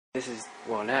This is,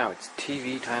 well now it's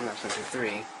TV Timelapse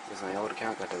 123, because my old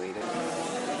account got deleted.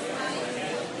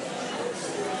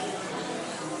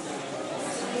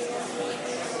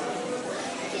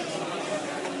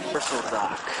 Personal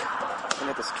dock. I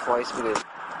did this twice because...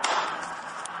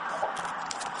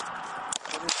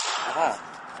 Aha!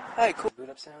 Hey, cool. Boot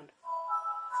up sound?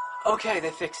 Okay, they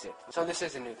fixed it. So this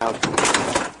is a new...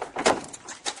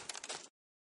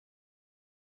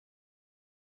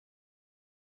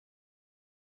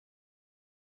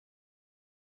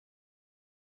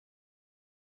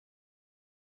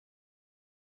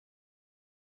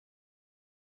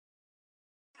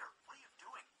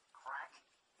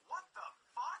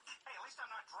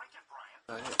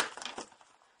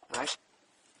 Nice.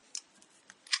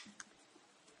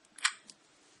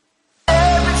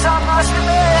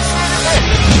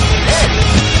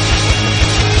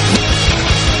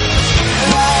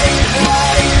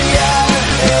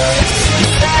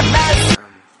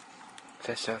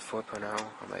 Test out 4.0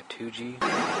 on my 2G.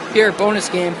 Here, bonus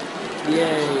game.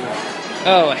 Yay.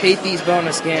 Oh, I hate these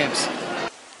bonus games.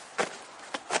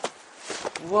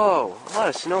 Whoa, a lot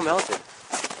of snow melted.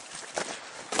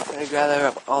 I'm gonna gather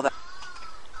up all that.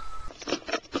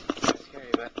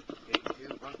 Scary, but 3,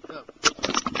 2, 1, go.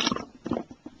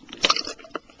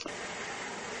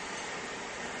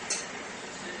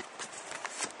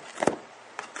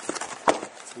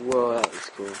 Whoa, that was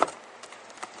cool.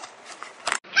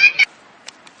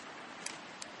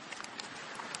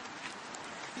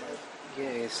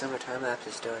 Yay, summer time lapse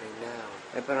is starting now.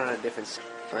 I put on a different...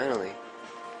 Finally.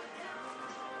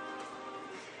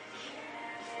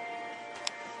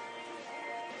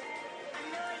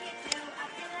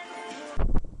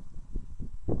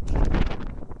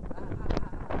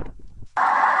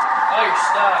 Oh, you're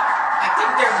stuck. I think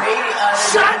they're mating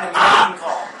the mating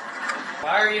call.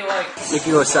 Why are you like... You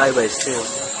can go sideways too.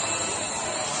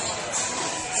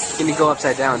 Can you go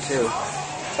upside down too?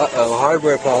 Uh-oh,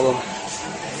 hardware problem.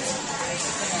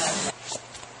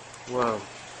 Whoa.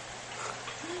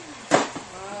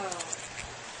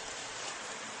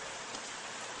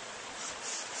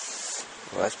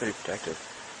 Well, that's pretty protective.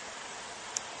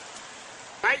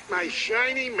 Bite my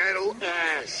shiny metal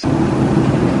ass.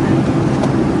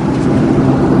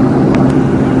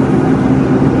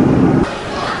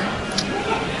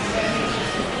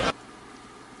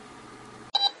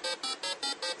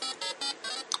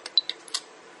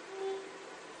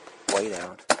 White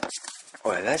out.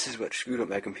 Oh yeah, this is what screwed up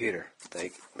my computer.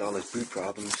 Like, all those boot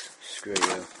problems. Screw you.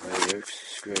 My works.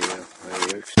 Screw you. My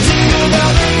works.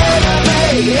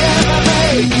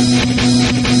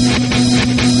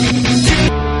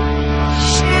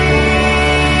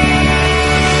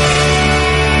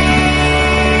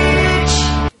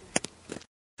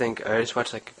 I just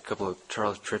watched like a couple of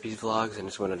Charles Trippy's vlogs and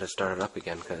just wanted to start it up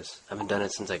again because I haven't done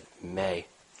it since like May.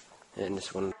 And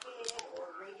just wanted...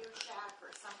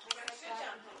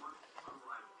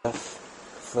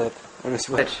 Flip. I'm gonna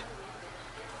switch.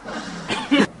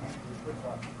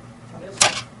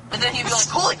 And then he'd be like,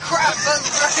 holy crap, I'm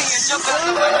running and jump out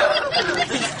the window.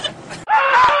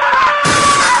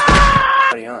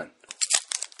 Already on.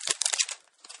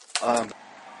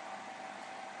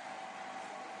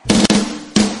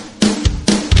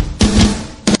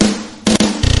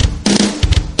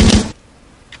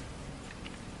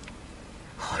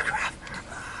 Holy crap.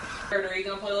 Are you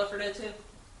gonna play Left 4 Dead 2?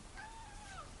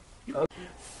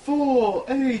 Full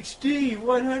HD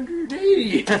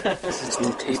 180. This is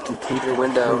new tape computer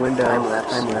window. Time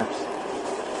lapse.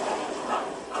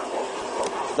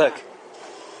 Look.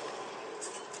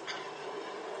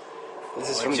 This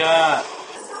is from...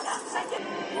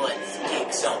 Let's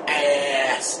kick some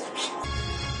ass.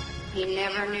 He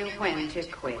never knew when to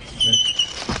quit.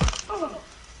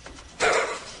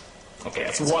 Okay,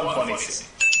 that's one funny scene.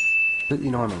 Completely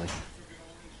normally.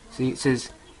 See, it says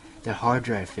the hard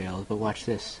drive failed, but watch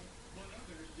this.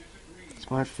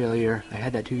 Smart failure. I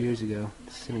had that 2 years ago.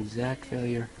 This is an exact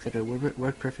failure, except it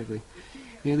worked perfectly.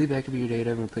 Immediately back up your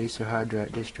data and replace your hard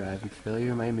disk drive. And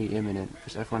failure might be imminent.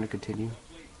 Press F1 to continue.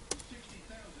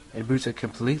 It boots it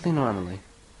completely normally.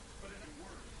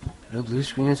 No blue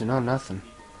screens or no nothing.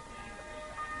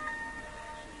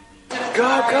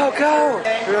 Go, go, go!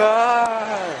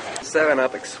 Ah!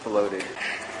 7-Up exploded.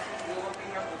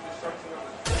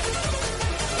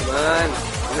 Come on,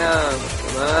 no,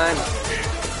 come on,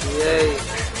 yay.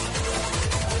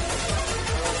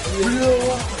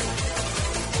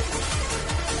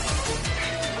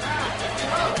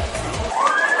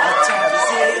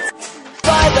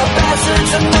 By the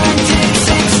bastards of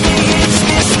 1960, it's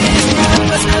this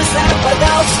nervousness that went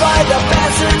outside the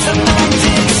bastards of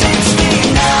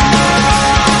 1969.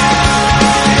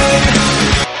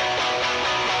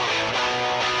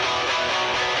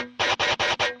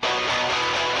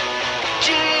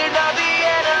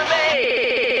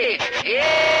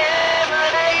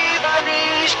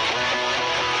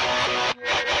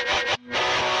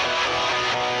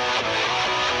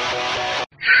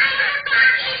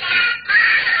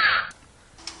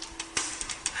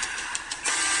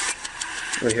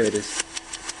 Oh, here it is.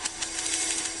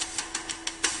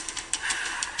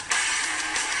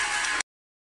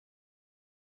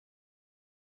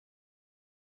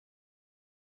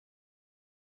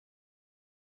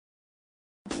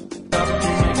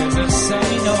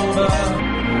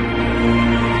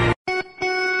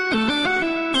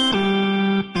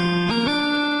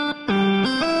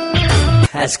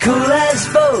 As cool as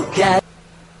folk.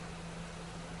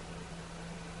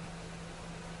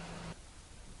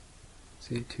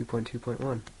 See,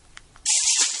 2.2.1.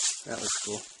 That was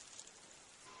cool.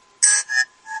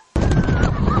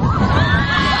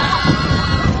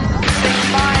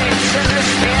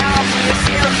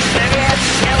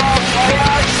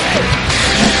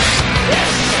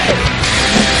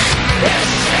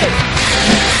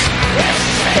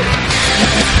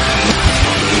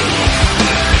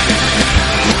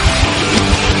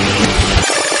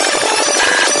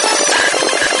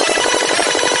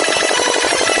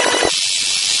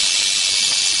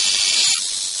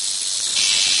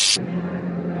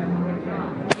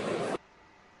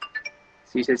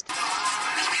 See, it says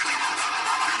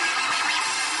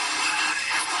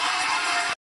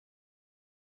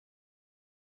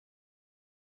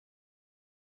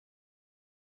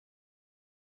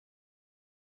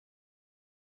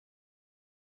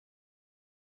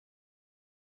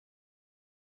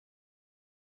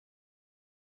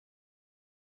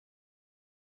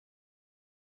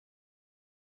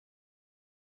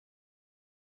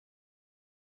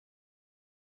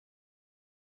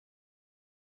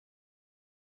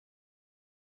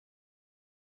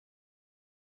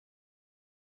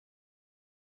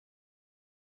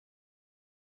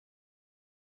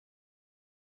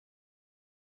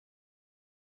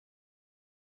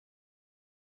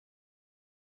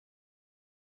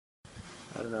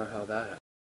I don't know how that happened.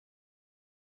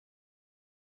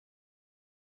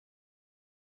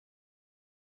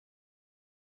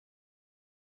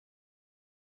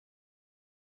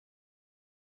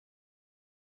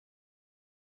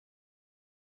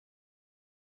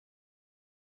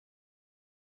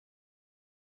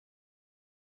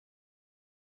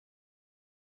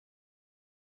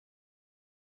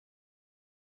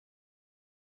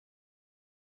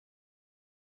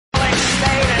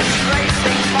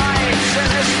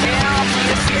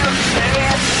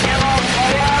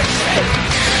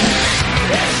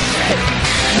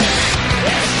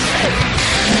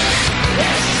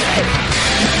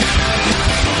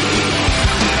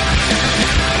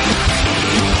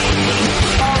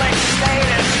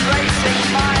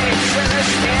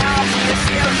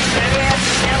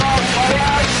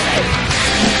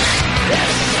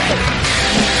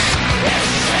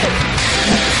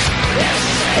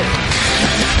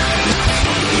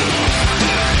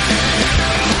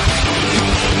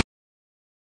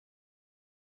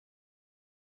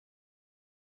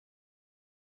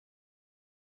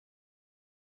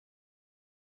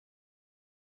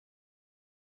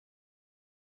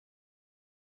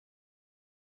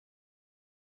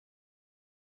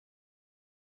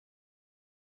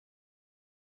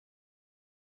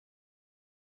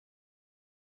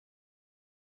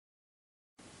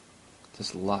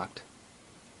 Just locked.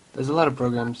 There's a lot of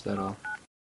programs that'll